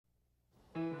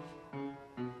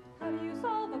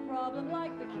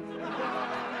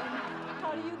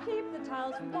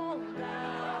tiles from falling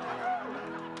down.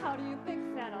 How do you fix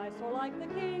that eyesore like the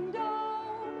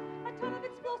Kingdome? A ton of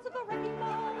explosives, a wrecking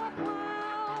ball, a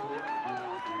plow. Oh,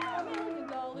 $1 million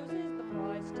is the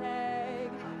price tag,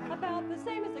 about the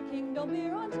same as a Kingdome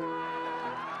beer on tap.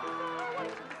 So why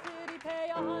should the city pay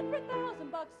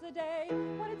 $100,000 a day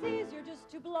when it's easier just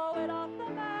to blow it off the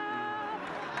map?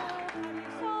 Oh, how do you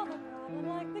solve a problem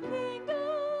like the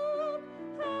Kingdome?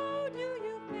 How do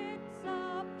you fix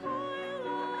a pile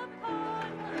of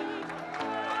concrete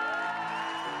crap?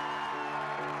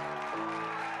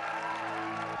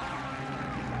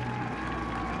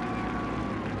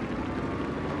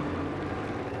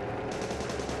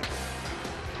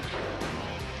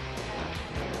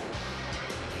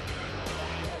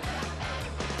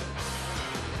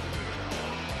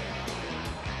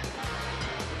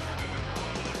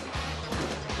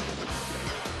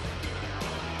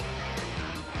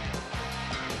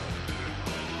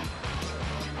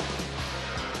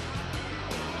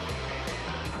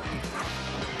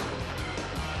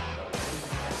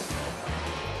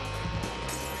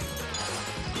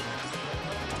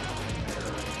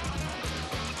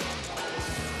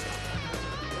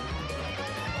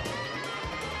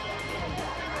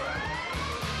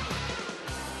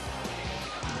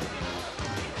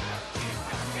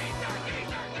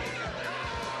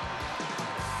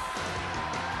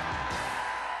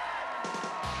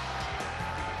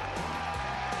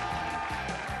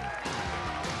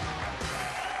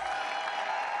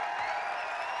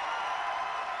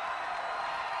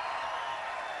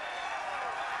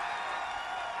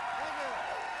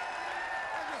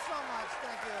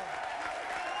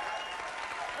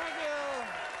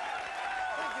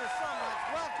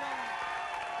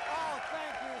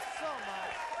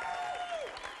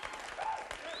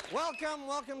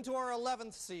 Welcome to our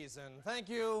 11th season. Thank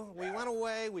you. We went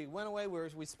away. We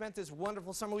spent this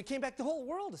wonderful summer. We came back. The whole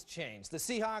world has changed. The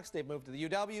Seahawks, they've moved to the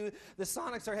UW. The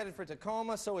Sonics are headed for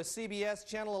Tacoma. So is CBS.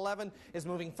 Channel 11 is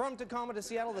moving from Tacoma to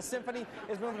Seattle. The Symphony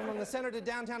is moving from the center to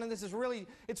downtown. And this is really,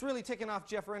 it's really ticking off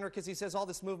Jeff Renner because he says all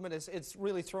this movement it's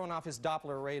really throwing off his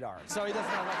Doppler radar. So he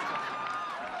doesn't know what's going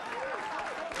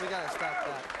on. We got to stop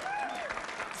that.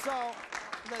 So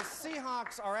the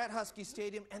Seahawks are at Husky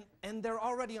Stadium, and they're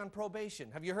already on probation.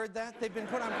 Have you heard that? They've been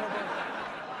put on probation.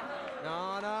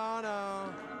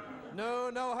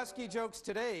 No Husky jokes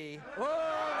today. Whoa,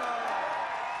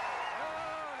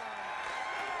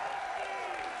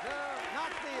 no,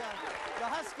 not the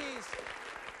Huskies.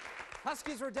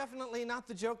 Huskies were definitely not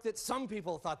the joke that some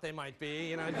people thought they might be.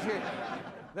 You know,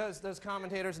 those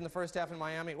commentators in the first half in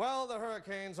Miami. Well, the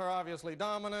Hurricanes are obviously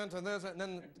dominant, and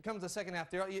then comes the second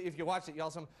half. If you watch it, you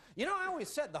also, you know, I always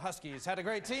said the Huskies had a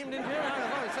great team, didn't you?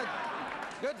 I always said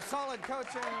good, solid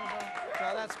coaching.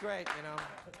 So that's great. You know,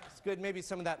 it's good. Maybe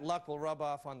some of that luck will rub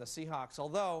off on the Seahawks,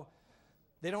 although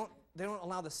they don't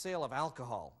allow the sale of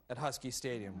alcohol at Husky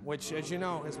Stadium, which, as you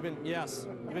know, has been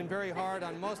very hard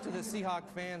on most of the Seahawk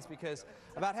fans because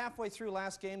about halfway through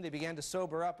last game, they began to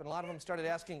sober up, and a lot of them started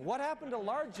asking, what happened to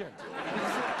Largent? What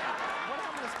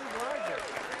happened to Steve Largent?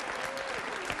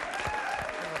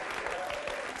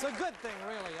 It's a good thing,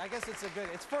 really. I guess it's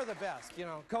for the best, you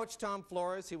know. Coach Tom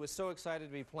Flores, he was so excited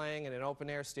to be playing in an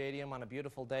open-air stadium on a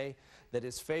beautiful day that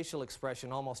his facial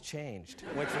expression almost changed,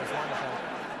 which was wonderful.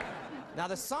 Now,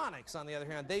 the Sonics, on the other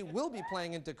hand, they will be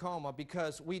playing in Tacoma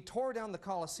because we tore down the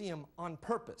Coliseum on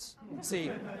purpose. See,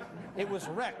 it was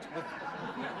wrecked with,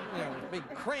 you know, big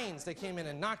cranes. They came in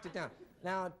and knocked it down.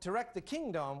 Now, to wreck the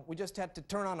Kingdome, we just had to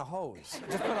turn on a hose.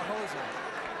 Just put a hose in.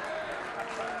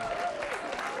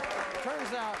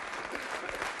 Turns out,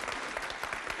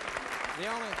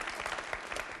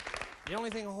 the only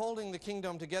thing holding the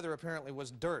Kingdome together apparently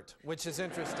was dirt, which is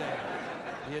interesting.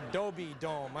 The Adobe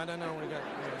Dome. I don't know. We got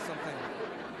something.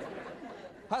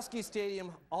 Husky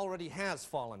Stadium already has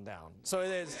fallen down, so it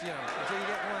is. You know, so you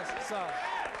get one. So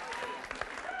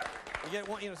you get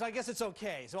one. You know, so I guess it's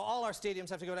okay. So all our stadiums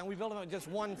have to go down. We build them with just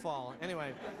one fall.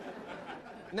 Anyway,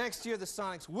 next year the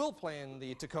Sonics will play in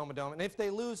the Tacoma Dome, and if they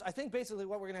lose, I think basically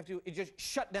what we're going to have to do is just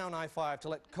shut down I-5 to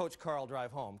let Coach Carl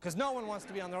drive home, because no one wants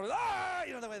to be on the road. Ah,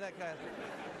 you know the way that guy.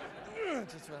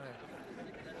 Just right.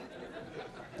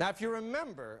 Now, if you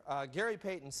remember, Gary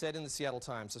Payton said in the Seattle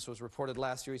Times, this was reported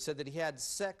last year, he said that he had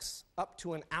sex up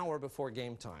to an hour before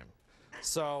game time.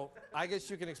 So I guess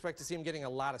you can expect to see him getting a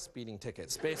lot of speeding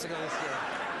tickets, basically this year,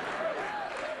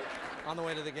 on the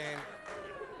way to the game.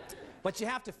 But you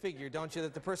have to figure, don't you,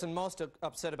 that the person most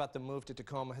upset about the move to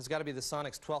Tacoma has got to be the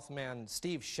Sonics' 12th man,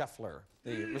 Steve Scheffler.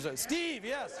 Steve,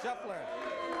 yes, Scheffler,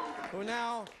 who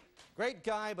now... Great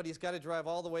guy, but he's got to drive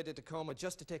all the way to Tacoma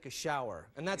just to take a shower.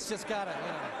 And that's just got to,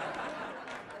 you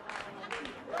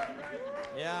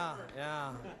know. Yeah,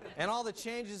 yeah. And all the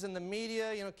changes in the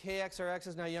media, you know, KXRX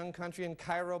is now Young Country, and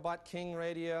KIRO bought King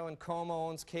Radio, and Como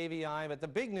owns KVI. But the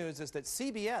big news is that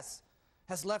CBS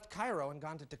has left KIRO and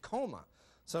gone to Tacoma.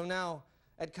 So now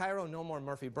at KIRO, no more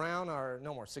Murphy Brown or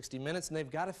no more 60 Minutes, and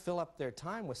they've got to fill up their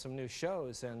time with some new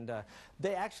shows. And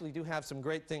they actually do have some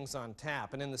great things on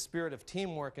tap. And in the spirit of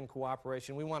teamwork and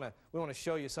cooperation, we want to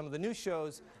show you some of the new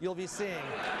shows you'll be seeing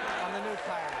on the new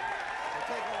KIRO. So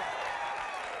take a look.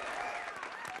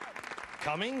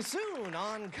 Coming soon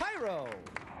on KIRO.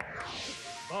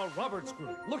 The Roberts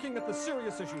Group, looking at the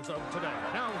serious issues of today.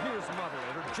 Now here's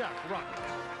moderator Jack Roberts.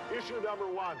 Issue number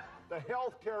 1, the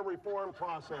health care reform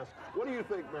process. What do you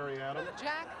think, Mary Adam?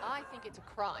 Jack, I think it's a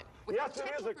crime. Yes,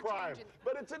 it is a crime,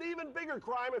 but it's an even bigger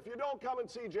crime if you don't come and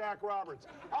see Jack Roberts.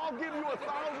 I'll give you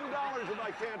 $1,000 if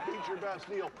I can't beat your best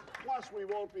deal. Plus, we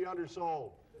won't be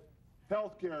undersold.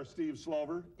 Healthcare, Steve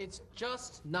Slover. It's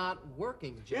just not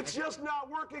working, Jack. It's just not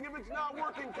working. If it's not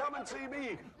working, come and see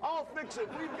me. I'll fix it.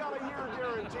 We've got a year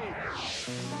guarantee.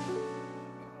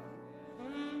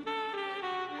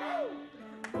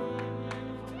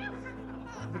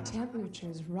 The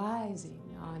temperature's rising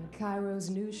on KIRO's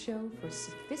new show for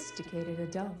sophisticated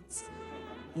adults.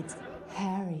 It's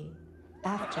Harry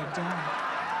After Dark.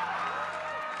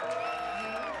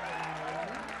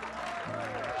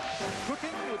 Cooking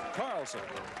with Carlson,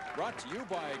 brought to you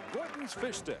by Gordon's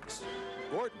Fish Sticks.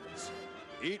 Gordon's,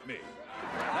 eat me.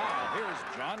 Now,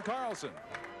 here's John Carlson.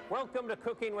 Welcome to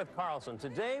Cooking with Carlson.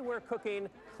 Today we're cooking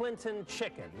Clinton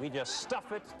chicken. We just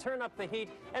stuff it, turn up the heat,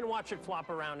 and watch it flop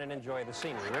around and enjoy the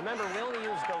scenery. Remember, we only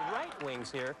use the right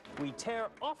wings here. We tear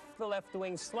off the left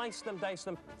wings, slice them, dice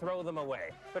them, throw them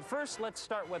away. But first, let's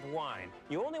start with wine.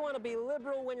 You only want to be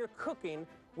liberal when you're cooking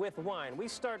with wine. We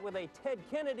start with a Ted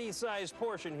Kennedy-sized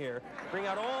portion here. Bring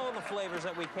out all the flavors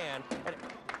that we can. And,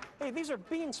 hey, these are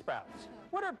bean sprouts.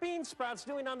 What are bean sprouts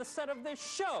doing on the set of this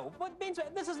show? What bean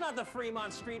sprouts? This is not the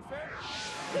Fremont Street Fair.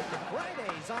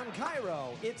 Fridays on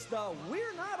KIRO, it's the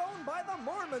We're Not Owned by the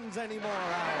Mormons Anymore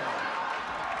hour.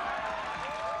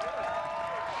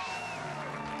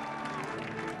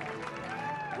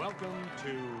 Welcome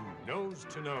to Nose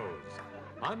to Nose.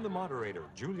 I'm the moderator,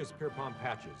 Julius Pierpont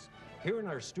Patches. Here in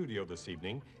our studio this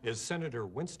evening is Senator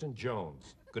Winston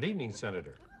Jones. Good evening,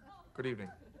 Senator. Good evening.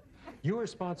 You are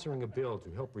sponsoring a bill to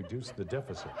help reduce the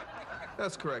deficit.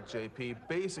 That's correct, JP.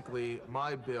 Basically,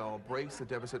 my bill breaks the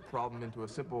deficit problem into a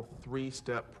simple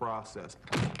three-step process.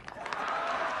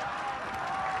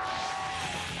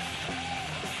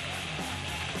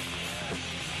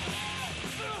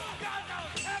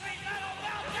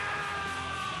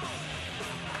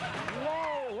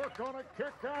 Whoa, we're gonna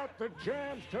kick out the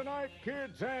jams tonight,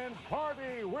 kids, and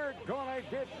party. We're gonna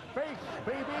get face,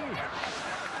 baby.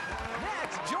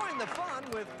 Next, join the fun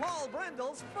with Paul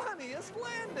Brendel's Funniest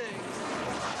Landings. All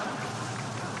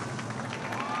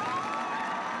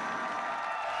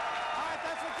right,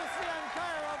 that's what you see on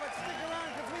KIRO, but stick around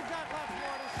because we've got lots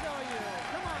more to show you.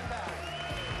 Come on back.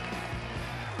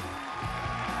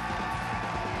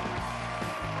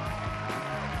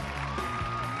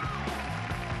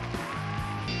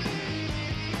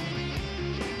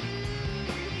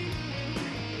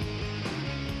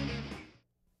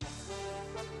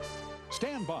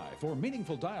 Stand by for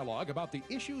meaningful dialogue about the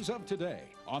issues of today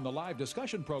on the live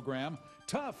discussion program,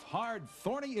 Tough, Hard,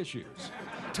 Thorny Issues.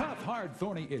 Tough, Hard,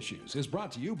 Thorny Issues is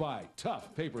brought to you by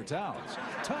Tough Paper Towels.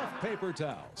 Tough Paper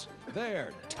Towels.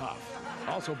 They're tough.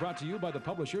 Also brought to you by the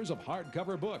publishers of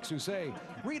hardcover books who say,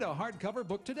 read a hardcover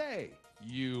book today,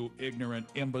 you ignorant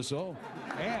imbecile.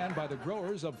 And by the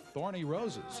growers of thorny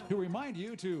roses who remind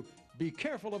you to be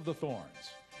careful of the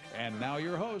thorns. And now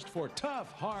your host for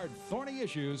Tough, Hard, Thorny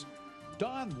Issues,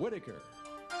 Don Whitaker.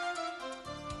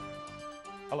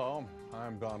 Hello,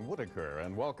 I'm Don Whitaker,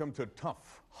 and welcome to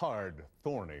Tough, Hard,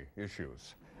 Thorny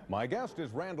Issues. My guest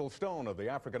is Randall Stone of the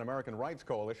African American Rights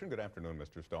Coalition. Good afternoon,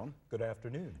 Mr. Stone. Good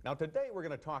afternoon. Now, today we're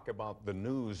going to talk about the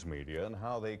news media and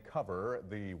how they cover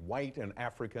the white and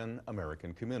African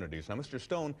American communities. Now, Mr.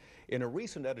 Stone, in a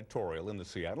recent editorial in the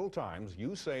Seattle Times,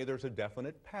 you say there's a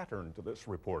definite pattern to this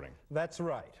reporting. That's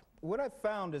right. What I've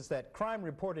found is that crime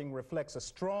reporting reflects a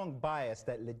strong bias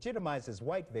that legitimizes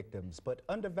white victims but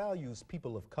undervalues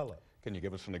people of color. Can you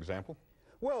give us an example?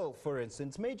 Well, for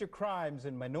instance, major crimes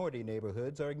in minority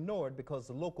neighborhoods are ignored because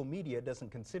the local media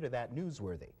doesn't consider that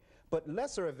newsworthy. But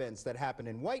lesser events that happen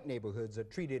in white neighborhoods are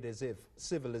treated as if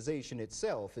civilization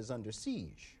itself is under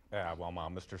siege. Yeah, well,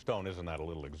 Mr. Stone, isn't that a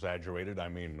little exaggerated? I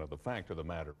mean, the fact of the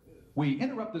matter. We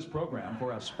interrupt this program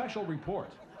for a special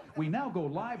report. We now go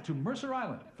live to Mercer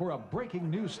Island for a breaking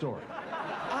news story.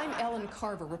 I'm Ellen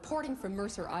Carver reporting from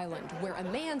Mercer Island, where a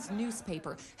man's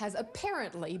newspaper has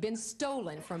apparently been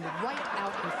stolen from right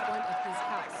out in front of his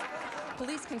house.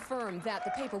 Police confirmed that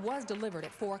the paper was delivered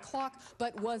at 4 o'clock,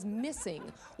 but was missing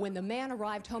when the man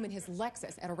arrived home in his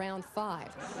Lexus at around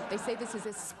 5. They say this is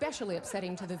especially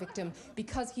upsetting to the victim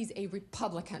because he's a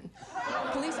Republican.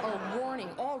 Police are warning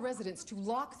all residents to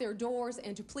lock their doors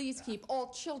and to please keep all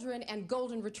children and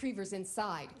golden retrievers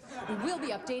inside. We will be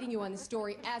updating you on the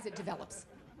story as it develops.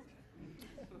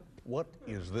 What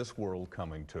is this world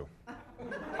coming to?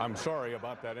 I'm sorry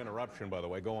about that interruption, by the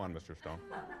way. Go on, Mr. Stone.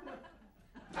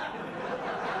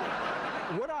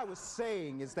 What I was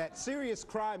saying is that serious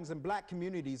crimes in black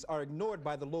communities are ignored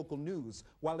by the local news,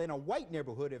 while in a white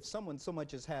neighborhood, if someone so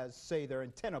much as has, say, their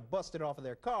antenna busted off of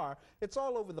their car, it's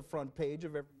all over the front page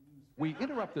of every... We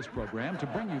interrupt this program to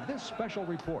bring you this special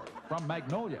report from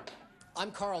Magnolia. I'm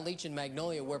Carl Leach in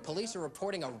Magnolia, where police are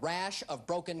reporting a rash of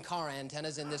broken car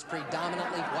antennas in this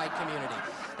predominantly white community.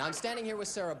 Now, I'm standing here with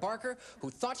Sarah Barker, who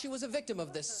thought she was a victim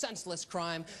of this senseless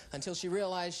crime until she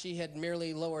realized she had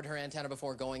merely lowered her antenna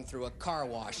before going through a car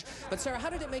wash. But Sarah, how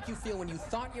did it make you feel when you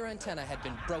thought your antenna had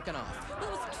been broken off?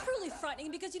 Well, it was truly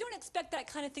frightening because you don't expect that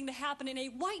kind of thing to happen in a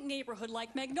white neighborhood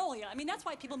like Magnolia. I mean, that's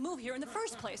why people move here in the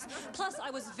first place. Plus,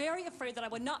 I was very afraid that I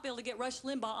would not be able to get Rush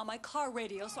Limbaugh on my car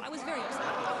radio, so I was very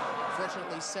upset.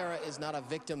 Fortunately, Sarah is not a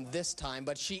victim this time,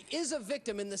 but she is a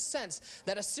victim in the sense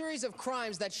that a series of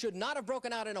crimes that should not have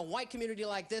broken out in a white community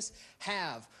like this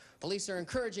have. Police are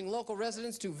encouraging local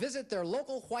residents to visit their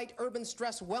local white urban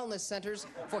stress wellness centers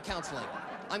for counseling.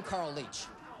 I'm Carl Leach.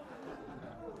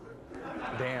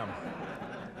 Damn.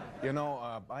 You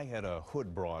know, I had a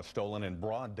hood bra stolen in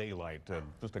broad daylight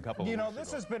just a couple of weeks ago.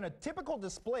 this has been a typical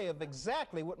display of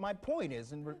exactly what my point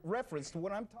is in reference to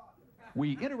what I'm talking about.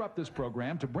 We interrupt this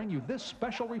program to bring you this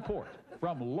special report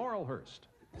from Laurelhurst.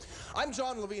 I'm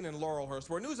John Levine in Laurelhurst,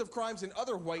 where news of crimes in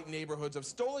other white neighborhoods of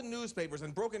stolen newspapers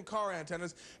and broken car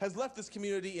antennas has left this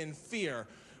community in fear.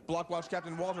 Blockwatch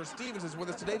Captain Walter Stevens is with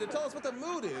us today to tell us what the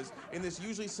mood is in this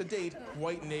usually sedate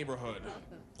white neighborhood.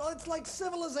 Well, it's like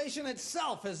civilization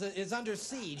itself is under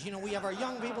siege. You know, we have our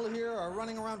young people here are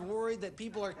running around worried that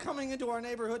people are coming into our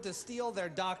neighborhood to steal their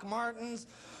Doc Martens.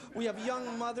 We have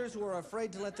young mothers who are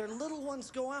afraid to let their little ones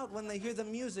go out when they hear the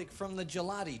music from the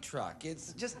gelati truck.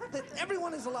 It's just that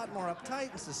everyone is a lot more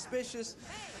uptight and suspicious,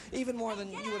 even more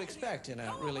than you would expect in a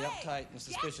really uptight and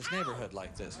suspicious neighborhood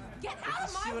like this. Get out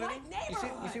of my white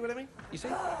neighborhood! You see what I mean? You see?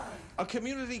 A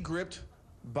community gripped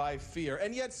by fear,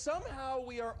 and yet somehow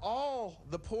we are all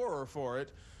the poorer for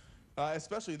it,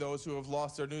 especially those who have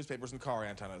lost their newspapers and car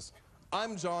antennas.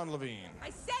 I'm John Levine. I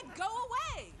said go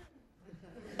away!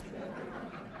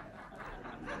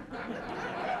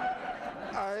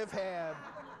 I've had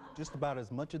just about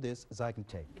as much of this as I can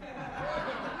take.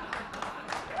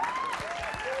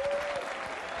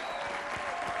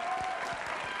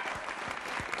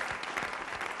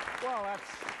 Well,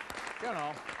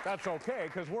 that's okay,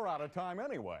 because we're out of time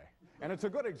anyway. And it's a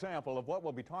good example of what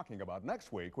we'll be talking about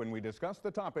next week when we discuss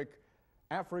the topic,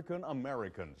 African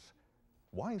Americans.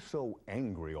 Why so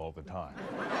angry all the time?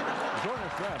 Join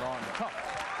us then on Tough,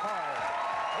 Hard,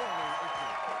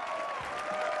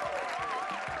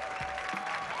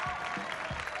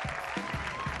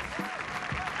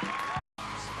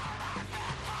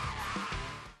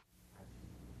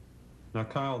 Now,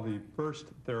 Kyle, the first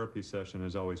therapy session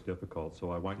is always difficult,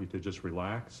 so I want you to just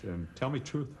relax and tell me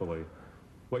truthfully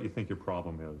what you think your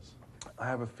problem is. I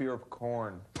have a fear of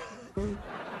corn. What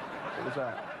was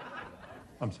that?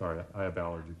 I'm sorry, I have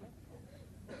allergies,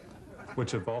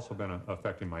 which have also been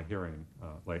affecting my hearing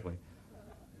lately.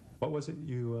 What was it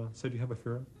you said you have a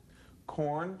fear of?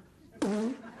 Corn.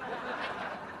 You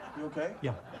okay?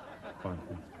 Yeah, fine.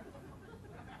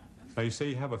 Now, you say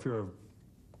you have a fear of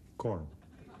corn.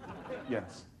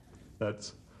 Yes.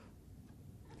 That's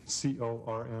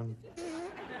C-O-R-N,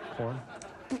 corn?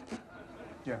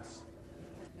 Yes.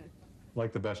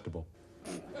 Like the vegetable?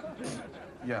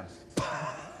 Yes.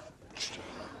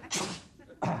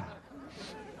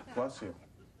 Bless you.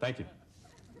 Thank you.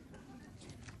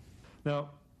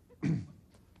 Now,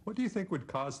 what do you think would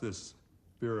cause this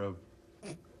fear of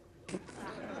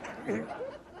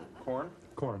Corn?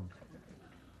 corn?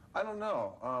 I don't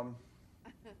know.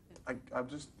 I've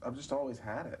just always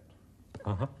had it.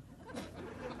 Uh-huh.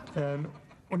 And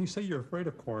when you say you're afraid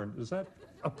of corn, does that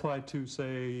apply to,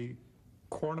 say,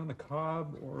 corn on the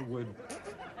cob, or would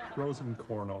frozen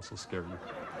corn also scare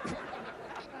you?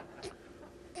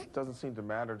 It doesn't seem to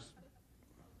matter. Just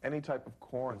any type of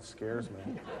corn scares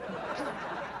me.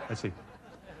 I see.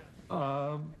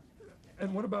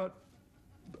 And what about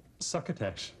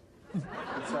succotash?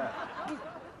 What's that?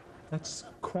 That's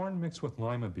corn mixed with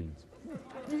lima beans.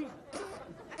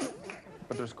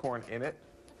 But there's corn in it?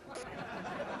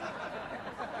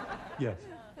 Yes,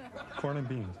 corn and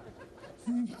beans.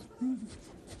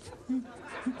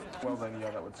 Well then,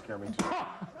 yeah, that would scare me too.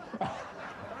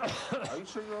 Are you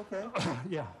sure you're okay?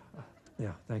 Yeah,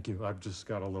 thank you. I've just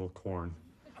got a little corn.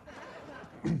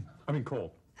 I mean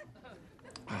cold.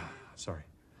 Sorry.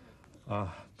 And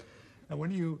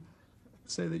when you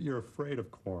say that you're afraid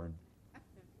of corn,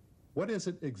 what is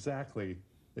it exactly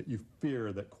that you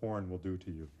fear that corn will do to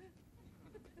you?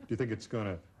 Do you think it's going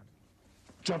to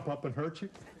jump up and hurt you?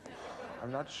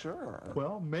 I'm not sure.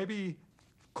 Well, maybe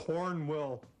corn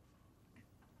will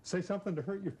say something to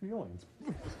hurt your feelings.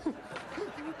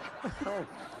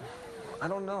 I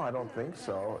don't know. I don't think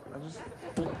so. I just...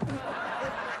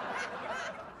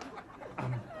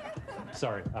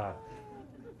 Sorry.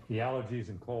 The allergies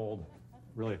and cold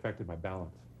really affected my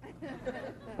balance.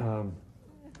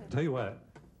 Tell you what,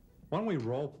 why don't we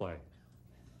role play,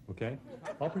 okay?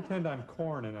 I'll pretend I'm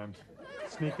corn and I'm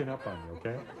sneaking up on you,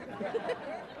 okay?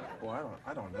 Well,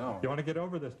 I don't know. You want to get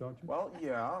over this, don't you? Well,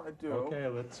 yeah, I do. Okay,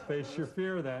 let's face your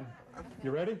fear then.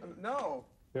 You ready? No.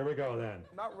 Here we go then.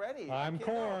 Not ready. I'm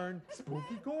corn.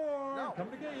 Spooky corn. No.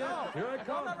 Coming to get you. No. Here I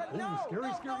come. No. Ooh, scary,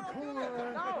 No. scary No.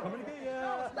 corn. No. Coming to get you.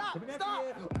 No. Stop. Coming Stop.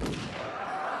 after you.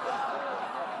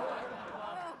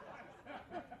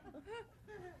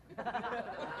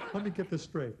 Let me get this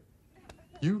straight.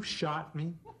 You shot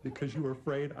me because you were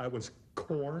afraid I was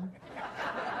corn?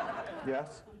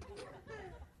 Yes.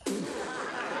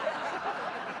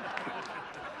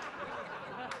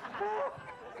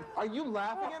 Are you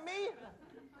laughing at me?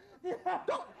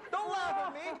 Don't laugh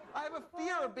at me. I have a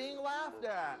fear of being laughed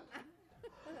at.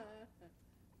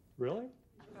 Really?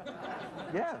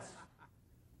 Yes.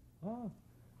 Oh,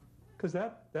 because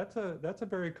that's a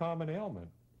very common ailment.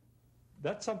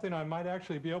 That's something I might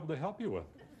actually be able to help you with.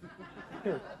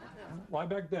 Here, lie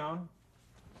back down.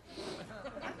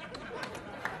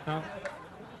 Now,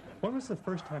 when was the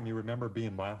first time you remember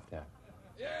being laughed at?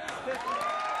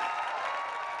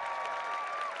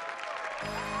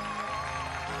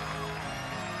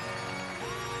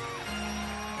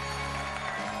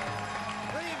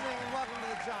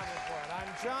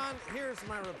 John, here's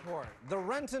my report. The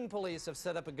Renton police have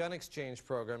set up a gun exchange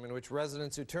program in which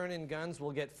residents who turn in guns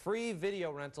will get free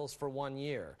video rentals for 1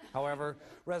 year. However,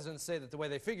 residents say that the way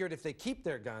they figured, if they keep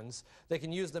their guns, they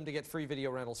can use them to get free video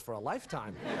rentals for a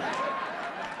lifetime.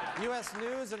 U.S.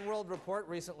 News and World Report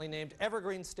recently named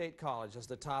Evergreen State College as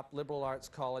the top liberal arts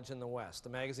college in the West. The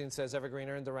magazine says Evergreen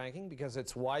earned the ranking because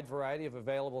its wide variety of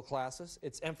available classes,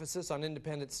 its emphasis on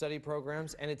independent study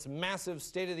programs, and its massive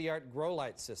state-of-the-art grow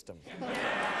light system.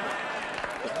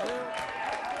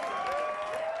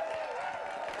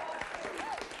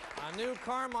 A new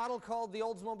car model called the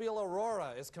Oldsmobile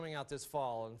Aurora is coming out this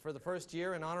fall, and for the first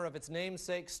year, in honor of its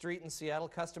namesake street in Seattle,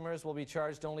 customers will be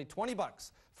charged only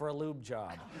 $20 for a lube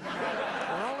job.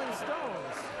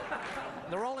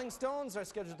 The Rolling Stones are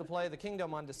scheduled to play the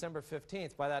Kingdome on December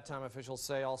 15th. By that time, officials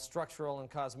say all structural and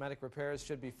cosmetic repairs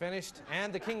should be finished,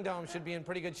 and the Kingdome should be in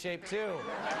pretty good shape, too.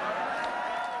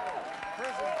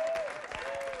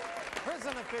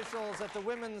 Prison officials at the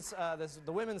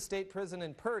women's state prison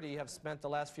in Purdy have spent the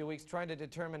last few weeks trying to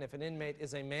determine if an inmate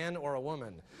is a man or a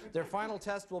woman. Their final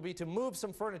test will be to move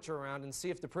some furniture around and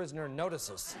see if the prisoner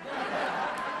notices.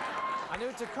 A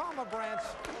new Tacoma branch,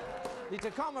 the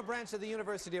Tacoma branch of the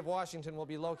University of Washington will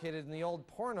be located in the old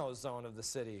porno zone of the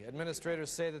city.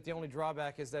 Administrators say that the only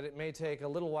drawback is that it may take a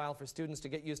little while for students to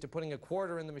get used to putting a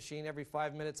quarter in the machine every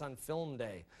 5 minutes on film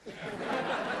day.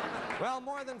 Well,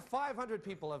 more than 500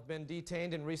 people have been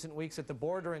detained in recent weeks at the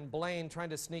border in Blaine trying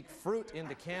to sneak fruit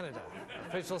into Canada.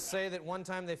 Officials say that one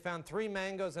time they found 3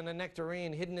 mangoes and a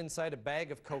nectarine hidden inside a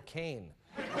bag of cocaine.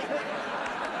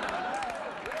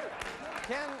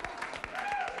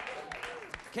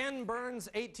 Ken Burns'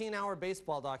 18-hour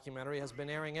baseball documentary has been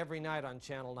airing every night on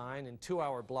Channel 9 in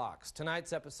 2-hour blocks.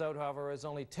 Tonight's episode, however, is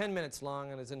only 10 minutes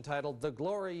long and is entitled The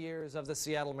Glory Years of the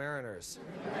Seattle Mariners.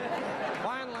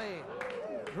 Finally,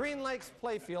 Green Lakes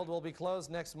Playfield will be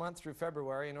closed next month through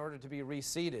February in order to be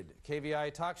reseeded.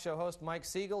 KVI talk show host Mike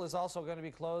Siegel is also going to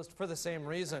be closed for the same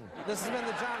reason. This has been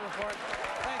the John Report.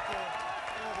 Thank you.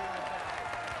 We'll be right back.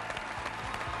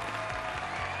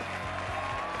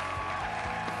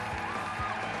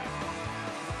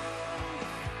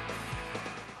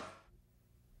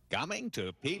 Coming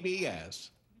to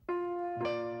PBS.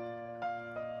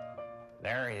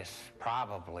 There is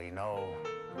probably no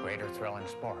greater thrill in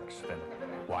sports than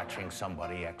watching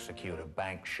somebody execute a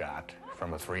bank shot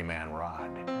from a 3-man rod.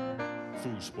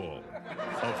 Foosball,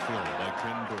 a film by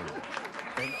Ken Burns.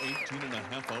 An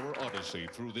 18-and-a-half-hour odyssey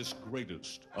through this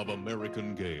greatest of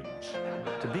American games.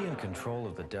 To be in control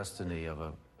of the destiny of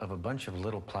a bunch of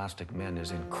little plastic men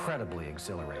is incredibly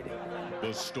exhilarating.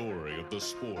 The story of the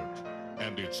sport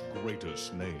and its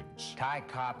greatest names. Ty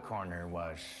Cobb Corner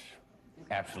was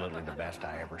absolutely the best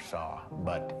I ever saw,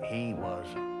 but he was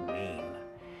mean.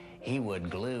 He would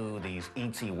glue these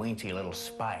eensy-weensy little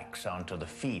spikes onto the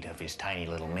feet of his tiny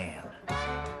little men.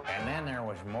 And then there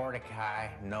was Mordecai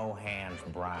No Hands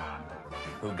Brown,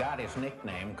 who got his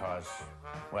nickname because,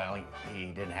 well, he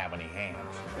didn't have any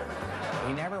hands.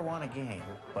 He never won a game,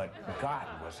 but God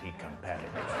was he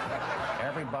competitive.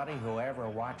 Everybody who ever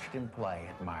watched him play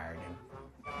admired him,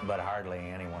 but hardly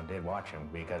anyone did watch him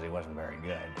because he wasn't very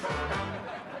good.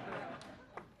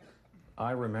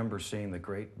 I remember seeing the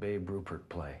great Babe Rupert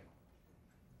play.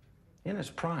 In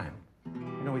his prime.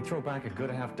 You know, he'd throw back a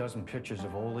good half dozen pitches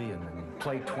of Ole and then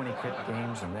play 20-hit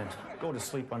games and then go to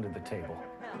sleep under the table.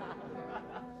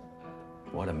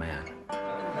 What a man.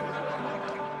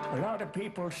 A lot of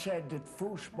people said that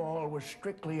foosball was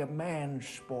strictly a man's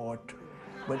sport,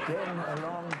 but then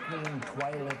along came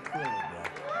Twyla Quilliger.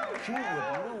 She would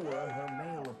lure her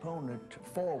male opponent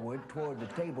forward toward the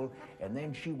table, and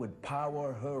then she would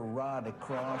power her rod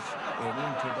across and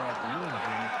into that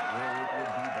region where it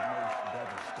would be the most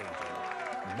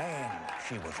devastating. Man,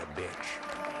 she was a bitch.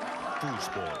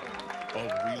 Foosball, a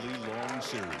really long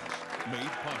series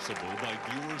made possible by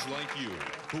viewers like you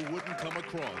who wouldn't come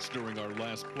across during our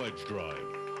last pledge drive.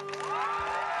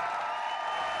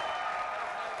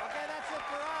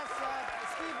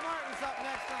 Up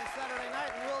next on Saturday night,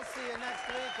 and we'll see you next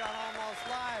week on Almost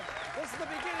Live. This is the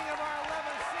beginning of